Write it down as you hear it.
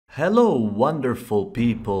Hello, wonderful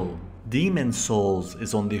people. Demon Souls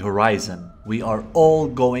is on the horizon. We are all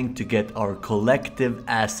going to get our collective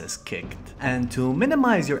asses kicked. And to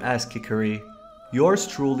minimize your ass kickery, yours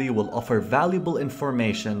truly will offer valuable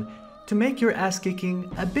information to make your ass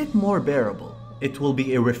kicking a bit more bearable. It will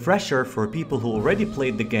be a refresher for people who already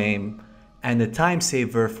played the game and a time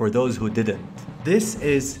saver for those who didn't. This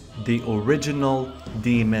is the original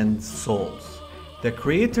Demon Souls. The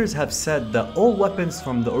creators have said that all weapons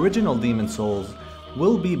from the original Demon Souls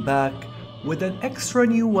will be back with an extra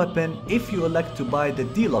new weapon if you elect to buy the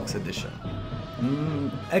deluxe edition.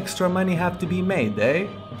 Extra money have to be made, eh?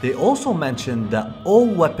 They also mentioned that all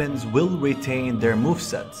weapons will retain their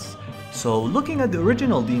movesets. So looking at the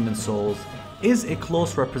original Demon Souls is a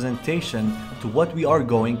close representation to what we are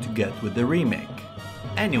going to get with the remake.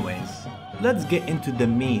 Anyways, let's get into the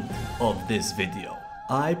meat of this video.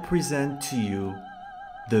 I present to you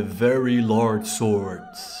the very large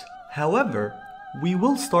swords. However, we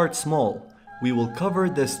will start small. We will cover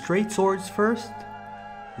the straight swords first,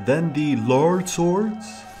 then the large swords,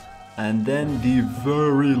 and then the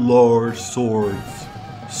very large swords.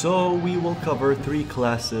 So we will cover 3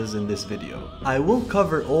 classes in this video. I will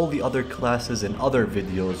cover all the other classes in other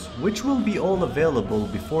videos, which will be all available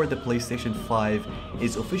before the PlayStation 5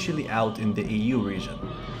 is officially out in the EU region.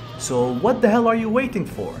 So what the hell are you waiting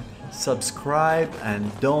for? Subscribe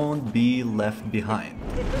and don't be left behind.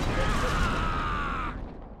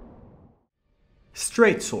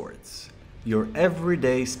 Straight swords, your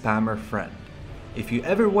everyday spammer friend. If you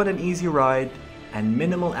ever want an easy ride and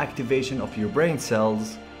minimal activation of your brain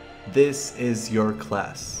cells, this is your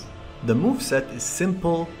class. The moveset is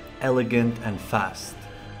simple, elegant, and fast.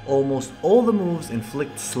 Almost all the moves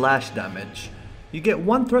inflict slash damage. You get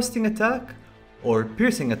one thrusting attack or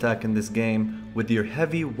piercing attack in this game with your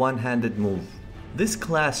heavy one-handed move. This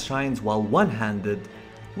class shines while one-handed,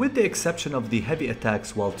 with the exception of the heavy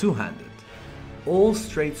attacks while two-handed. All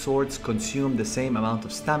straight swords consume the same amount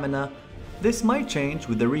of stamina. This might change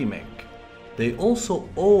with the remake. They also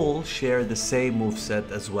all share the same moveset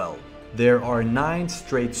as well. There are 9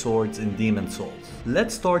 straight swords in Demon Souls.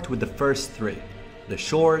 Let's start with the first 3, the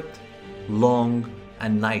short, long,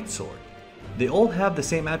 and knight sword. They all have the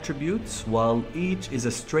same attributes, while each is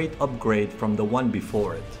a straight upgrade from the one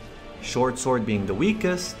before it. Short sword being the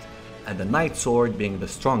weakest, and the knight sword being the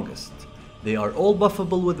strongest. They are all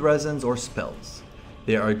buffable with resins or spells.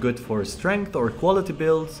 They are good for strength or quality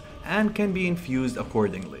builds, and can be infused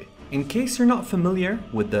accordingly. In case you're not familiar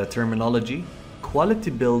with the terminology,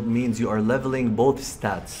 quality build means you are leveling both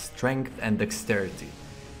stats, strength and dexterity.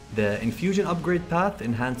 The infusion upgrade path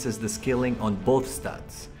enhances the scaling on both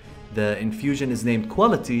stats. The infusion is named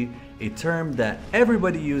quality, a term that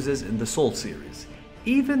everybody uses in the Soul series,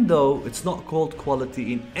 even though it's not called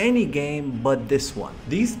quality in any game but this one.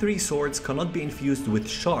 These 3 swords cannot be infused with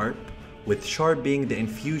sharp being the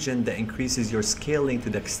infusion that increases your scaling to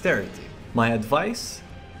dexterity. My advice?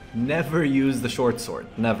 Never use the short sword,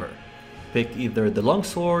 never. Pick either the long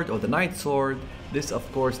sword or the knight sword. This of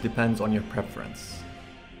course depends on your preference.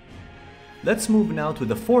 Let's move now to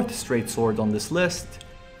the 4th straight sword on this list,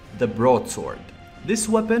 the broadsword. This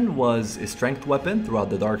weapon was a strength weapon throughout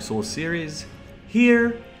the Dark Souls series.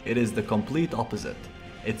 Here, it is the complete opposite.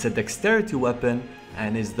 It's a dexterity weapon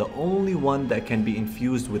and is the only one that can be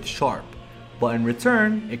infused with sharp, but in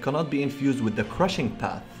return, it cannot be infused with the crushing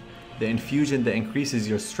path, the infusion that increases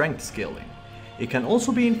your strength scaling. It can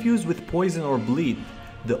also be infused with poison or bleed,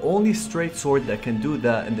 the only straight sword that can do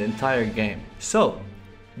that in the entire game. So,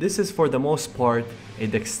 this is for the most part a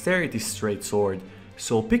dexterity straight sword,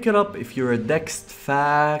 so pick it up if you're a dex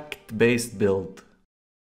fact based build.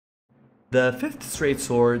 The 5th straight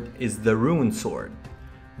sword is the rune sword,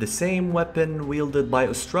 the same weapon wielded by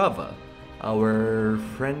Ostrava, our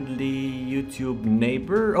friendly YouTube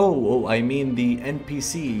neighbor. I mean the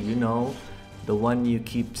NPC, you know, the one you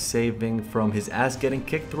keep saving from his ass getting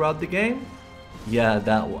kicked throughout the game? Yeah,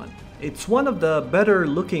 that one. It's one of the better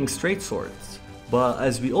looking straight swords, but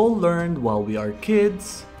as we all learned while we are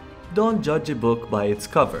kids, don't judge a book by its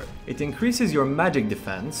cover. It increases your magic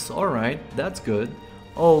defense, alright, that's good.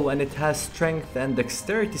 Oh, and it has strength and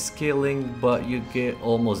dexterity scaling, but you get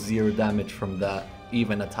almost 0 damage from that,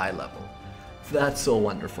 even at high level. That's so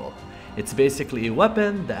wonderful. It's basically a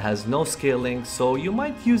weapon that has no scaling, so you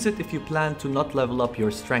might use it if you plan to not level up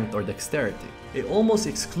your strength or dexterity. It almost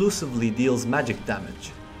exclusively deals magic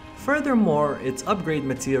damage. Furthermore, its upgrade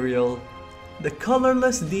material, the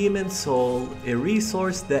colorless demon soul, a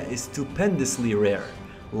resource that is stupendously rare,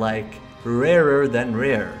 like rarer than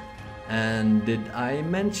rare. And did I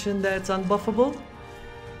mention that it's unbuffable?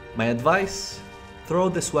 My advice? throw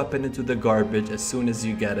this weapon into the garbage as soon as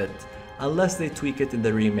you get it, unless they tweak it in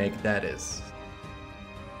the remake, that is.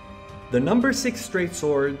 The number 6 straight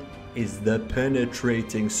sword is the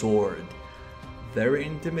Penetrating Sword. Very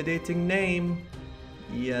intimidating name,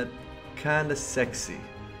 yet kinda sexy.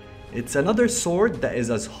 It's another sword that is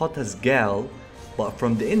as hot as Gal, but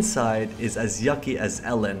from the inside is as yucky as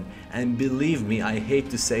Ellen, and believe me, I hate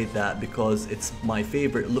to say that because it's my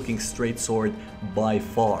favorite looking straight sword by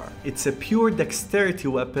far. It's a pure dexterity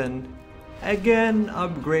weapon, again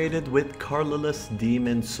upgraded with colorless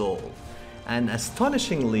demon soul, and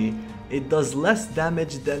astonishingly, it does less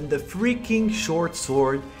damage than the freaking short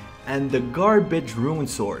sword and the garbage rune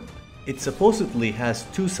sword. It supposedly has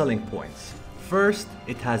 2 selling points. First,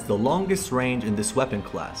 it has the longest range in this weapon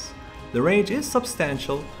class. The range is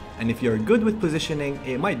substantial, and if you're good with positioning,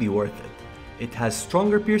 it might be worth it. It has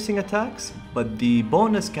stronger piercing attacks, but the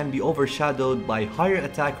bonus can be overshadowed by higher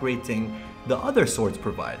attack rating the other swords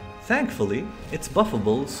provide. Thankfully, it's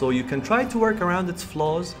buffable, so you can try to work around its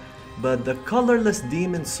flaws, but the colorless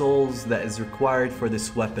demon souls that is required for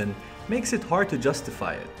this weapon makes it hard to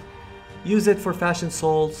justify it. Use it for fashion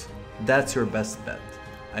souls, that's your best bet.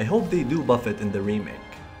 I hope they do buff it in the remake.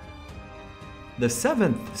 The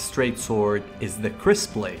 7th straight sword is the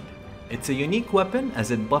Crisp Blade. It's a unique weapon as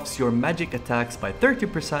it buffs your magic attacks by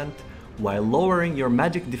 30% while lowering your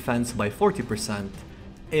magic defense by 40%,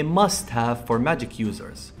 a must-have for magic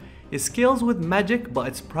users. It scales with magic, but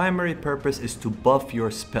its primary purpose is to buff your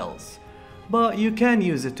spells, but you can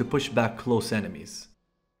use it to push back close enemies.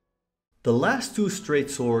 The last 2 straight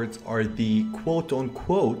swords are the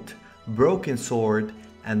quote-unquote Broken Sword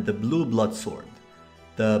and the Blue Blood Sword.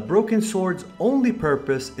 The Broken Sword's only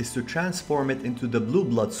purpose is to transform it into the Blue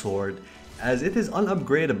Blood Sword, as it is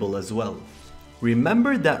unupgradable as well.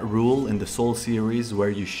 Remember that rule in the Soul series where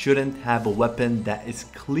you shouldn't have a weapon that is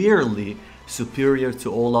clearly superior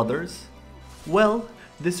to all others? Well,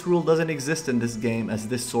 this rule doesn't exist in this game, as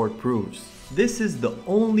this sword proves. This is the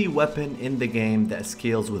only weapon in the game that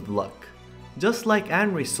scales with luck. Just like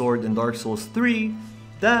Anri's sword in Dark Souls 3,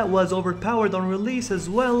 that was overpowered on release as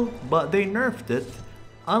well, but they nerfed it.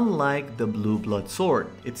 Unlike the Blue Blood Sword,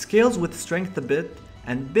 it scales with strength a bit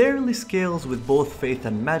and barely scales with both faith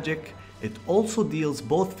and magic. It also deals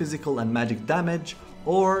both physical and magic damage,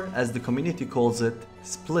 or as the community calls it,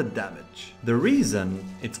 split damage. The reason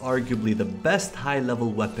it's arguably the best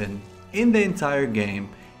high-level weapon in the entire game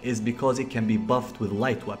is because it can be buffed with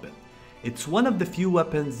Light Weapon. It's one of the few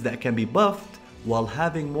weapons that can be buffed while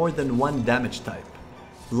having more than one damage type.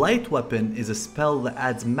 Light Weapon is a spell that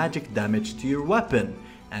adds magic damage to your weapon,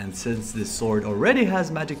 and since this sword already has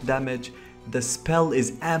magic damage, the spell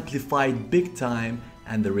is amplified big time,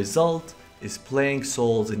 and the result is playing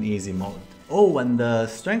souls in easy mode. Oh, and the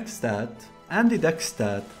strength stat and the dex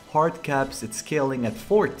stat hard caps its scaling at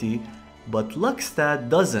 40, but luck stat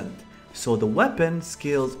doesn't, so the weapon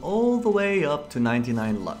scales all the way up to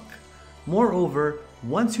 99 luck. Moreover,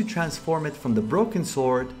 once you transform it from the Broken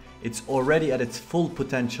Sword, it's already at its full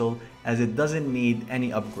potential as it doesn't need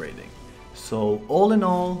any upgrading. So all in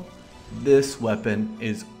all, this weapon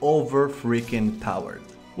is over freaking powered.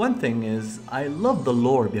 One thing is, I love the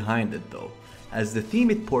lore behind it though, as the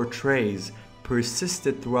theme it portrays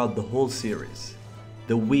persisted throughout the whole series.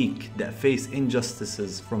 The weak that face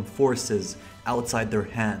injustices from forces outside their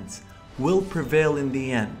hands will prevail in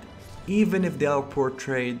the end, even if they are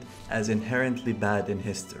portrayed as inherently bad in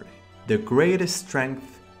history. The greatest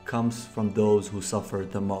strength comes from those who suffer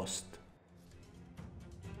the most.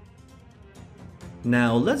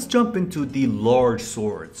 Now let's jump into the large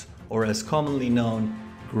swords, or as commonly known,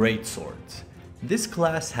 great swords. This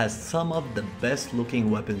class has some of the best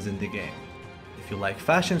looking weapons in the game. If you like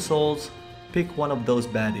fashion souls, pick one of those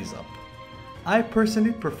baddies up. I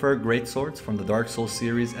personally prefer great swords from the Dark Souls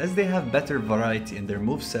series as they have better variety in their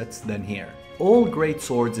movesets than here. All great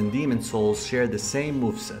swords in Demon Souls share the same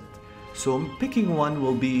moveset, so picking one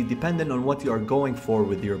will be dependent on what you are going for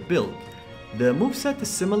with your build. The moveset is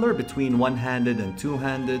similar between one-handed and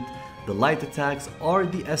two-handed. The light attacks are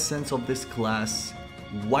the essence of this class,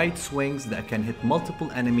 wide swings that can hit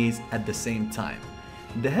multiple enemies at the same time.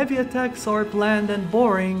 The heavy attacks are bland and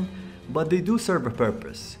boring, but they do serve a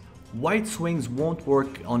purpose. Wide swings won't work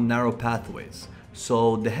on narrow pathways,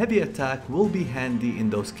 so the heavy attack will be handy in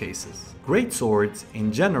those cases. Great swords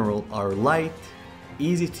in general are light,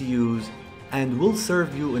 easy to use, and will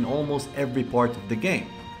serve you in almost every part of the game.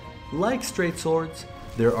 Like straight swords,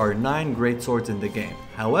 there are 9 great swords in the game.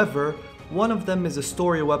 However, one of them is a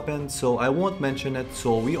story weapon, so I won't mention it,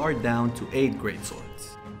 so we are down to 8 great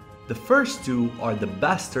swords. The first 2 are the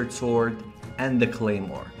Bastard Sword and the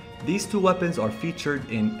Claymore. These 2 weapons are featured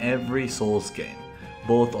in every Souls game.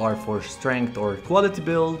 Both are for strength or quality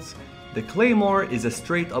builds. The Claymore is a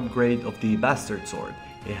straight upgrade of the Bastard Sword.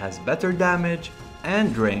 It has better damage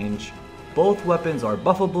and range. Both weapons are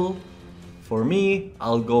buffable. For me,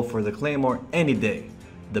 I'll go for the Claymore any day.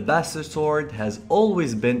 The Bastard Sword has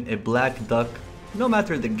always been a black duck, no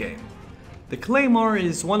matter the game. The Claymore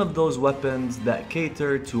is one of those weapons that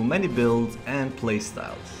cater to many builds and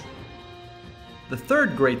playstyles. The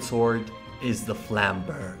third great sword is the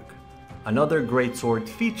Flamberg. Another great sword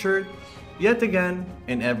featured, yet again,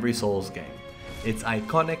 in every Souls game. It's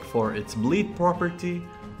iconic for its bleed property.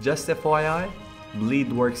 Just FYI,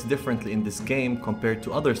 bleed works differently in this game compared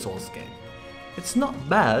to other Souls games. It's not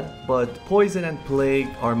bad, but poison and plague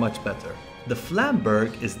are much better. The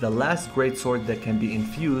Flamberg is the last great sword that can be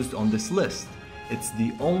infused on this list. It's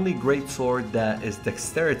the only great sword that is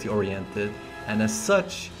dexterity oriented, and as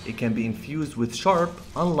such, it can be infused with sharp,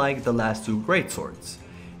 unlike the last two great swords.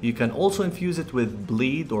 You can also infuse it with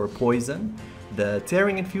bleed or poison. The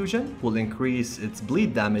tearing infusion will increase its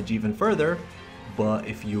bleed damage even further, but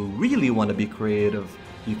if you really want to be creative,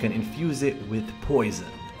 you can infuse it with poison.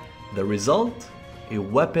 The result? A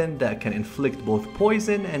weapon that can inflict both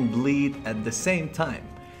poison and bleed at the same time.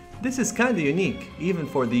 This is kinda unique, even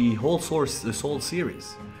for the whole Souls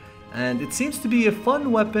series. And it seems to be a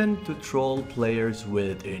fun weapon to troll players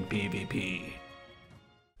with in PvP.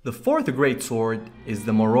 The fourth great sword is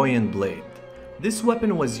the Moroyan Blade. This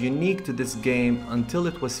weapon was unique to this game until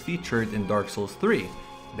it was featured in Dark Souls 3,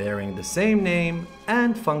 bearing the same name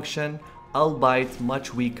and function, albeit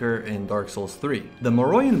much weaker in Dark Souls 3. The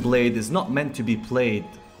Moroyan Blade is not meant to be played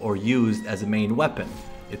or used as a main weapon.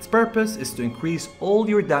 Its purpose is to increase all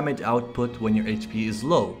your damage output when your HP is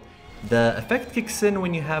low. The effect kicks in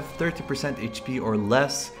when you have 30% HP or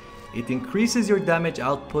less. It increases your damage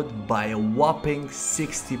output by a whopping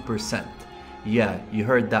 60%. Yeah, you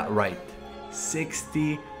heard that right.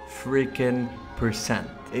 60 freaking %.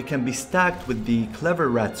 It can be stacked with the Clever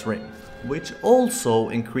Rat's Ring, which also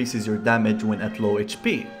increases your damage when at low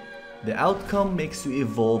HP. The outcome makes you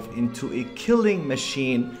evolve into a killing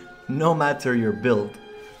machine no matter your build.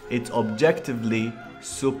 It's objectively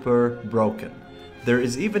super broken. There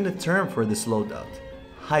is even a term for this loadout,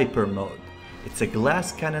 Hyper Mode. It's a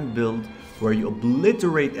glass cannon build where you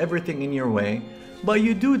obliterate everything in your way, but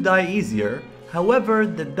you do die easier. However,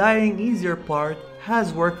 the dying easier part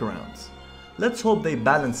has workarounds. Let's hope they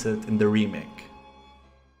balance it in the remake.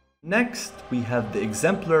 Next, we have the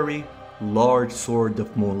exemplary Large Sword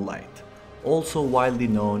of Moonlight, also widely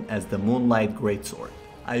known as the Moonlight Greatsword.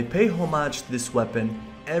 I pay homage to this weapon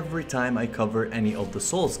every time I cover any of the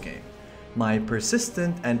Souls game. My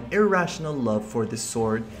persistent and irrational love for this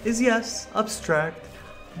sword is, yes, abstract,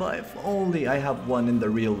 but if only I have one in the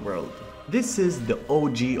real world. This is the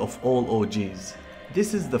OG of all OGs.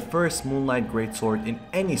 This is the first Moonlight Greatsword in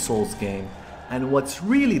any Souls game, and what's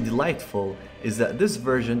really delightful is that this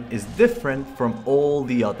version is different from all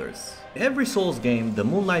the others. In every Souls game, the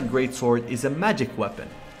Moonlight Greatsword is a magic weapon,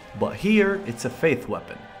 but here it's a faith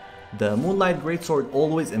weapon. The Moonlight Greatsword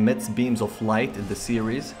always emits beams of light in the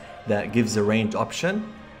series that gives a range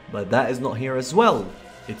option, but that is not here as well.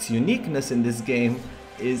 Its uniqueness in this game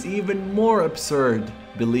is even more absurd,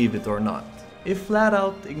 believe it or not. It flat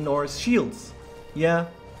out ignores shields. Yeah,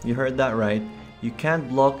 you heard that right. You can't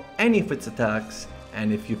block any of its attacks,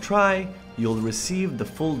 and if you try, you'll receive the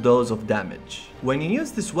full dose of damage. When you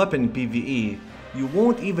use this weapon in PvE, you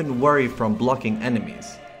won't even worry from blocking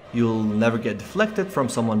enemies. You'll never get deflected from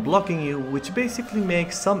someone blocking you, which basically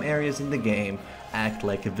makes some areas in the game act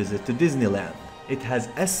like a visit to Disneyland. It has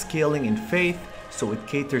S scaling in Faith, so it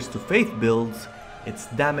caters to Faith builds. Its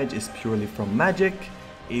damage is purely from magic.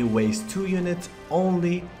 It weighs 2 units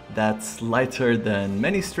only, that's lighter than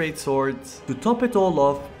many straight swords. To top it all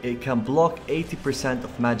off, it can block 80%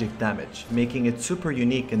 of magic damage, making it super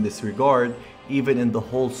unique in this regard, even in the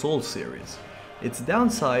whole Souls series. Its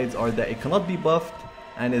downsides are that it cannot be buffed,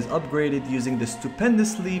 and is upgraded using the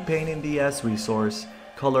stupendously pain in the ass resource,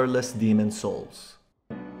 Colorless Demon Souls.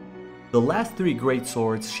 The last 3 great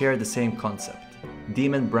swords share the same concept: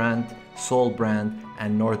 Demon Brand, Soul Brand,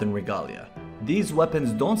 and Northern Regalia. These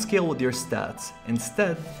weapons don't scale with your stats,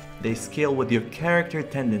 instead, they scale with your character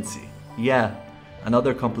tendency. Yeah,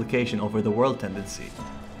 another complication over the World Tendency.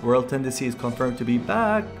 World Tendency is confirmed to be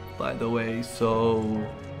back, by the way, so...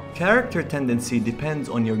 Character tendency depends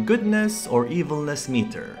on your goodness or evilness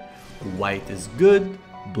meter. White is good,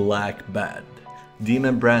 black bad.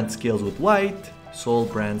 Demon Brand scales with white, Soul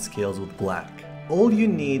Brand scales with black. All you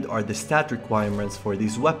need are the stat requirements for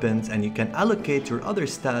these weapons, and you can allocate your other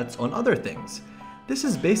stats on other things. This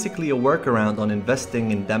is basically a workaround on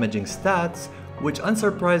investing in damaging stats which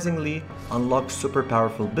unsurprisingly unlocks super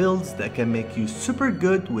powerful builds that can make you super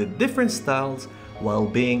good with different styles while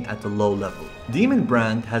being at a low level. Demon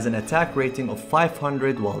Brand has an attack rating of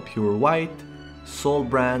 500 while pure white, Soul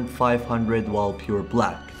Brand 500 while pure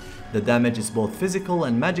black. The damage is both physical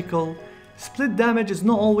and magical. Split damage is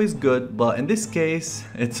not always good, but in this case,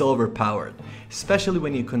 it's overpowered, especially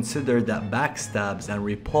when you consider that backstabs and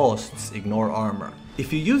ripostes ignore armor.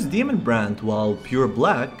 If you use Demon Brand while pure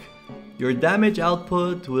black, your damage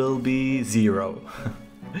output will be 0.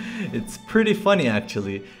 It's pretty funny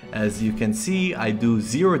actually. As you can see, I do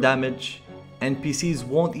 0 damage. NPCs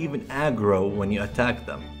won't even aggro when you attack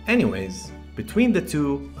them. Anyways, between the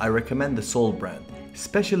two, I recommend the Soul Brand,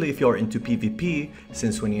 especially if you're into PvP,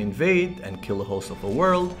 since when you invade and kill a host of a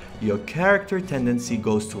world, your character tendency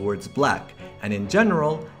goes towards black, and in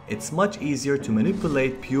general, it's much easier to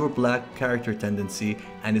manipulate pure black character tendency,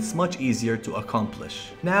 and it's much easier to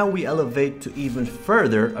accomplish. Now we elevate to even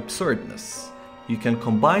further absurdness. You can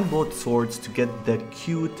combine both swords to get the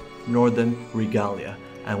cute Northern Regalia,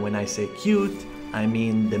 and when I say cute, I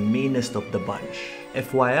mean the meanest of the bunch.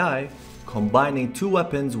 FYI, combining two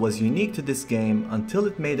weapons was unique to this game until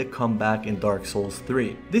it made a comeback in Dark Souls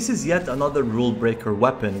 3. This is yet another rule breaker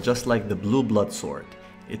weapon, just like the Blue Blood Sword.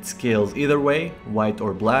 It scales either way, white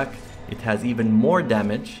or black. It has even more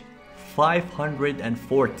damage,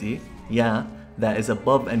 540, yeah, that is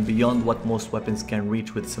above and beyond what most weapons can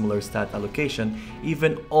reach with similar stat allocation.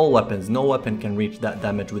 Even all weapons, no weapon can reach that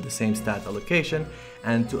damage with the same stat allocation.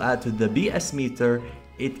 And to add to the BS meter,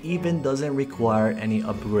 it even doesn't require any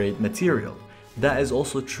upgrade material. That is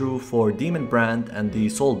also true for Demon Brand and the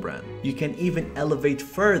Soul Brand. You can even elevate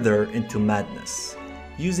further into madness.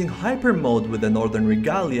 Using Hyper Mode with the Northern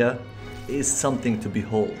Regalia is something to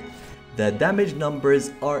behold. The damage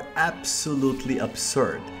numbers are absolutely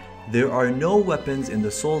absurd. There are no weapons in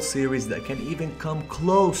the Soul series that can even come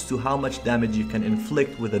close to how much damage you can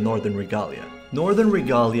inflict with the Northern Regalia. Northern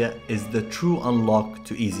Regalia is the true unlock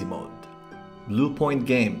to easy mode. Blue Point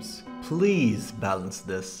Games, please balance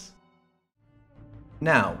this.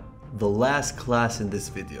 Now, the last class in this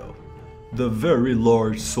video. The very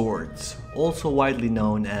large swords, also widely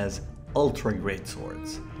known as ultra great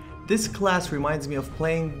swords. This class reminds me of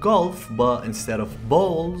playing golf, but instead of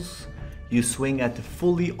balls, you swing at a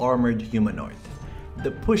fully armored humanoid.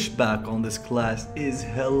 The pushback on this class is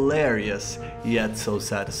hilarious, yet so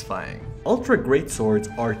satisfying. Ultra great swords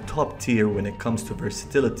are top tier when it comes to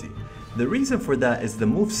versatility. The reason for that is the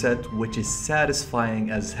moveset, which is satisfying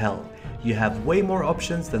as hell. You have way more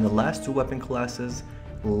options than the last two weapon classes.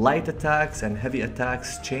 Light attacks and heavy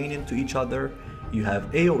attacks chain into each other. You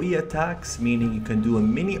have AoE attacks, meaning you can do a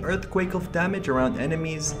mini earthquake of damage around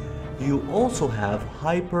enemies. You also have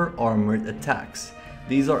hyper armored attacks.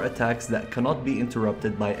 These are attacks that cannot be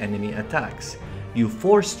interrupted by enemy attacks. You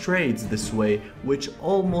force trades this way, which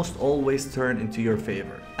almost always turn into your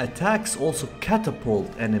favor. Attacks also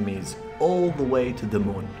catapult enemies all the way to the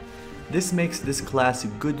moon. This makes this class a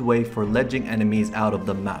good way for ledging enemies out of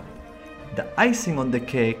the map. The icing on the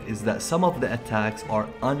cake is that some of the attacks are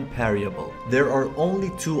unparryable. There are only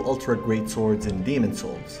two ultra great swords in Demon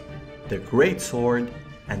Souls, the Great Sword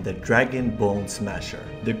and the Dragon Bone Smasher.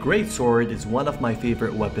 The Great Sword is one of my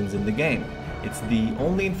favorite weapons in the game. It's the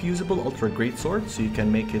only infusible ultra great sword, so you can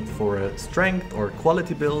make it for strength or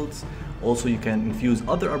quality builds. Also, you can infuse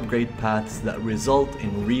other upgrade paths that result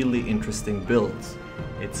in really interesting builds.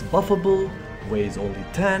 It's buffable, weighs only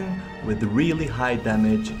 10, with really high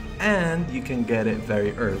damage, and you can get it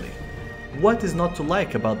very early. What is not to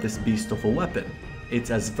like about this beast of a weapon?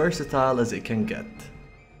 It's as versatile as it can get.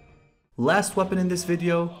 Last weapon in this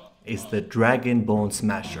video is the Dragon Bone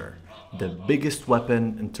Smasher, the biggest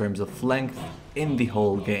weapon in terms of length in the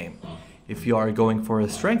whole game. If you are going for a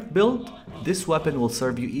strength build, this weapon will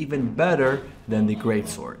serve you even better than the Great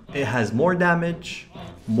Sword. It has more damage,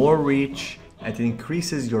 more reach, and it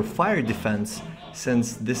increases your fire defense,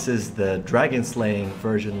 since this is the dragon slaying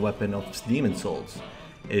version weapon of Demon Souls.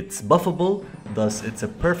 It's buffable, thus it's a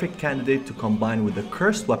perfect candidate to combine with the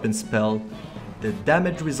cursed weapon spell. The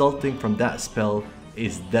damage resulting from that spell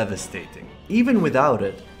is devastating. Even without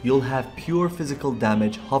it, you'll have pure physical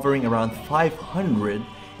damage hovering around 500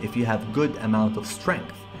 if you have good amount of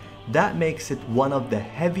strength. That makes it one of the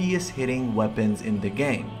heaviest hitting weapons in the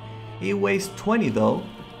game. It weighs 20 though,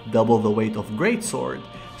 double the weight of Greatsword,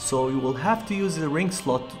 so you will have to use a ring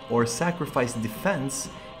slot or sacrifice defense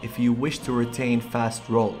if you wish to retain fast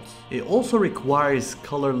rolls. It also requires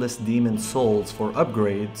colorless demon souls for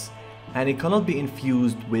upgrades, and it cannot be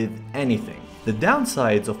infused with anything. The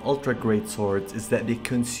downsides of ultra great swords is that they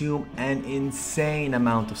consume an insane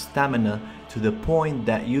amount of stamina to the point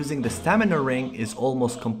that using the stamina ring is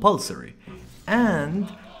almost compulsory.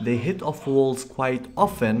 And they hit off walls quite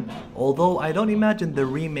often, although I don't imagine the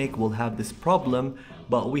remake will have this problem,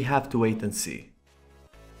 but we have to wait and see.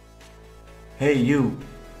 Hey you!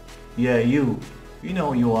 Yeah you! You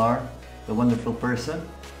know who you are, the wonderful person.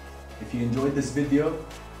 If you enjoyed this video,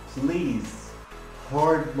 please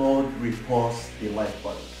hard mode repost the like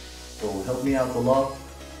button. It will help me out a lot.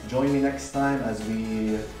 Join me next time as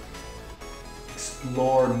we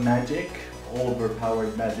explore magic,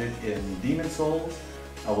 overpowered magic in Demon Souls.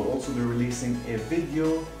 I will also be releasing a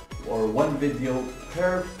video or one video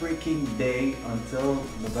per freaking day until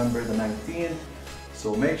November the 19th.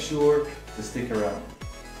 So make sure to stick around.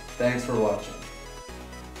 Thanks for watching.